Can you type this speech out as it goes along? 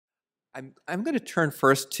I'm going to turn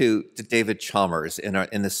first to David Chalmers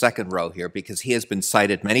in the second row here, because he has been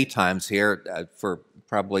cited many times here for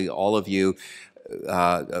probably all of you.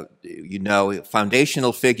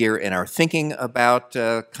 Foundational figure in our thinking about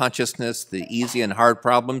consciousness, the easy and hard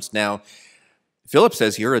problems. Now, Phillip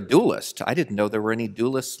says you're a dualist. I didn't know there were any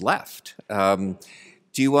dualists left.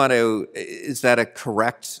 Do you want to, is that a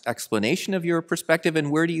correct explanation of your perspective,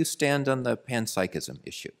 and where do you stand on the panpsychism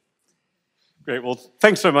issue? Great. Well,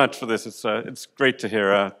 thanks so much for this. It's great to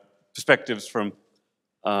hear perspectives from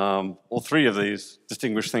all three of these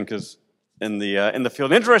distinguished thinkers in the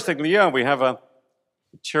field. Interestingly, yeah, we have a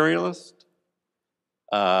materialist,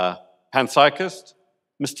 panpsychist,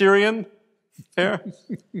 Mysterian. Fair.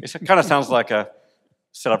 It kind of sounds like a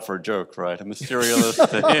setup for a joke, right? A Materialist,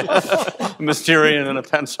 a Mysterian, and a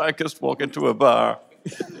panpsychist walk into a bar.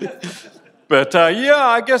 But yeah,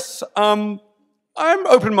 I guess. I'm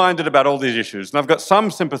open-minded about all these issues, and I've got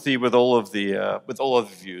some sympathy with all of the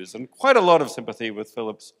views, and quite a lot of sympathy with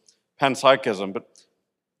Phillip's panpsychism. But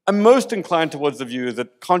I'm most inclined towards the view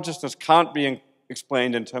that consciousness can't be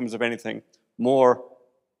explained in terms of anything more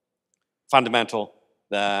fundamental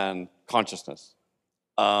than consciousness.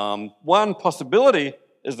 One possibility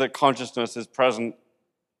is that consciousness is present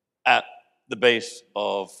at the base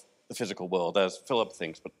of the physical world, as Phillip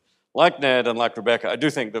thinks. But like Ned and like Rebecca, I do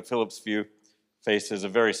think that Phillip's view faces a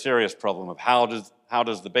very serious problem of how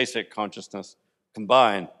does the basic consciousness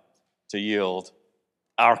combine to yield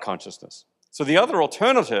our consciousness. So the other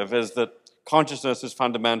alternative is that consciousness is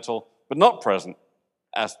fundamental but not present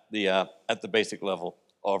at the basic level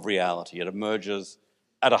of reality. It emerges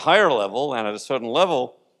at a higher level, and at a certain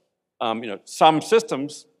level, some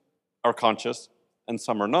systems are conscious and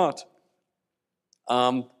some are not.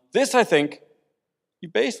 This, I think, you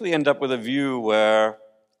basically end up with a view where,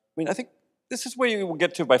 I think this is where you will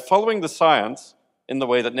get to by following the science in the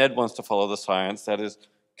way that Ned wants to follow the science, that is,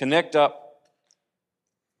 connect up,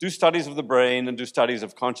 do studies of the brain and do studies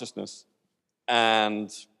of consciousness,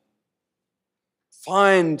 and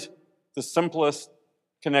find the simplest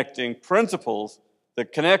connecting principles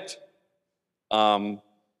that connect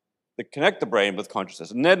the brain with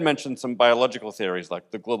consciousness. And Ned mentioned some biological theories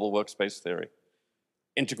like the global workspace theory,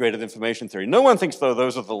 integrated information theory. No one thinks, though,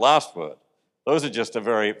 those are the last word. Those are just a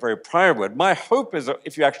very, very prior word. My hope is that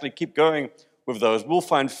if you actually keep going with those, we'll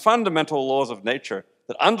find fundamental laws of nature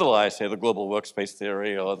that underlie, say, the global workspace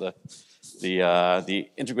theory or the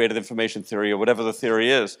integrated information theory or whatever the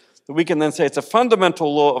theory is, that we can then say it's a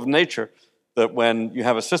fundamental law of nature that when you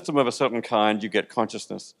have a system of a certain kind, you get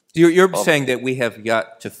consciousness. You're saying that we have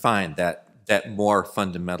got to find that more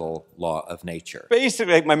fundamental law of nature.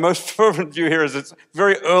 Basically, my most fervent view here is it's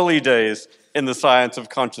very early days in the science of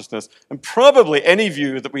consciousness, and probably any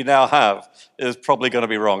view that we now have is probably going to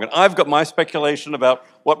be wrong. And I've got my speculation about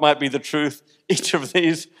what might be the truth. Each of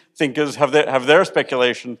these thinkers have their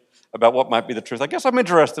speculation about what might be the truth. I guess I'm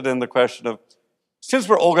interested in the question of, since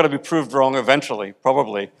we're all going to be proved wrong eventually,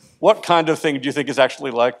 probably, what kind of thing do you think is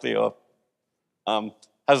actually likely or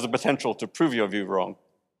has the potential to prove your view wrong?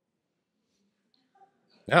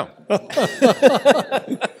 No.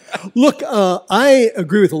 Look, I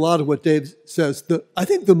agree with a lot of what Dave says. I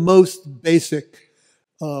think the most basic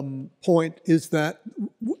point is that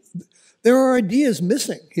there are ideas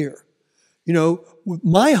missing here.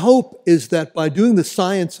 My hope is that by doing the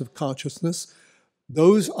science of consciousness,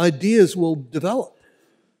 those ideas will develop.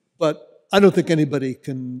 But I don't think anybody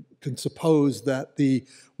can suppose that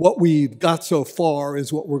what we've got so far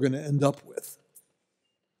is what we're going to end up with.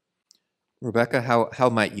 Rebecca, how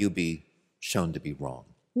might you be shown to be wrong?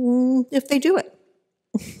 If they do it.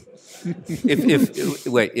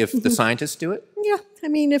 if the scientists do it? Yeah,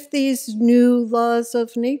 if these new laws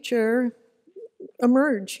of nature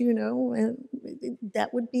emerge, and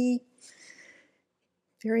that would be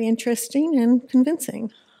very interesting and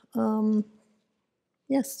convincing.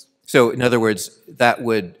 Yes. So, in other words, that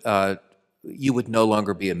would you would no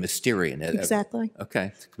longer be a Mysterian. Exactly.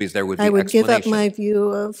 Okay, because there would be I would give up explanation. my view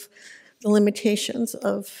of the limitations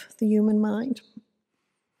of the human mind.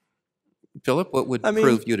 Phillip, what would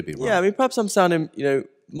prove you to be wrong? Yeah, perhaps I'm sounding,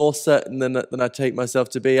 more certain than I take myself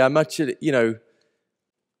to be. I'm actually,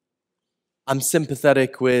 I'm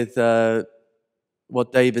sympathetic with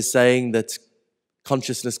what Dave is saying, that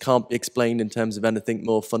consciousness can't be explained in terms of anything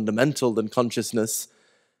more fundamental than consciousness.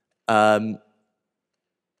 The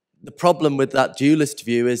problem with that dualist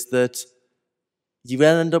view is that you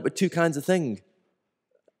end up with two kinds of thing.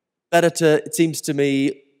 It seems to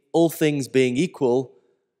me, all things being equal,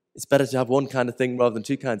 it's better to have one kind of thing rather than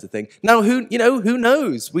two kinds of thing. Now, who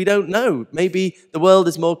knows? We don't know. Maybe the world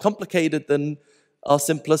is more complicated than our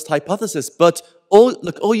simplest hypothesis. But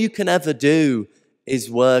all you can ever do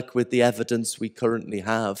is work with the evidence we currently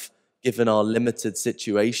have, given our limited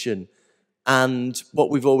situation. And what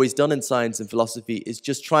we've always done in science and philosophy is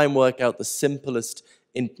just try and work out the simplest,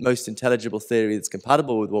 most intelligible theory that's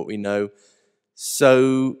compatible with what we know.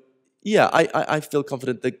 So, yeah, I feel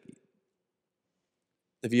confident that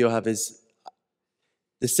the view I have is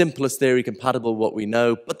the simplest theory compatible with what we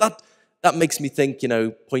know. But that makes me think,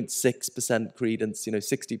 0.6% credence,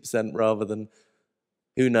 60% rather than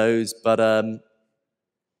who knows. But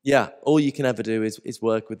yeah, all you can ever do is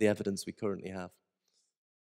work with the evidence we currently have.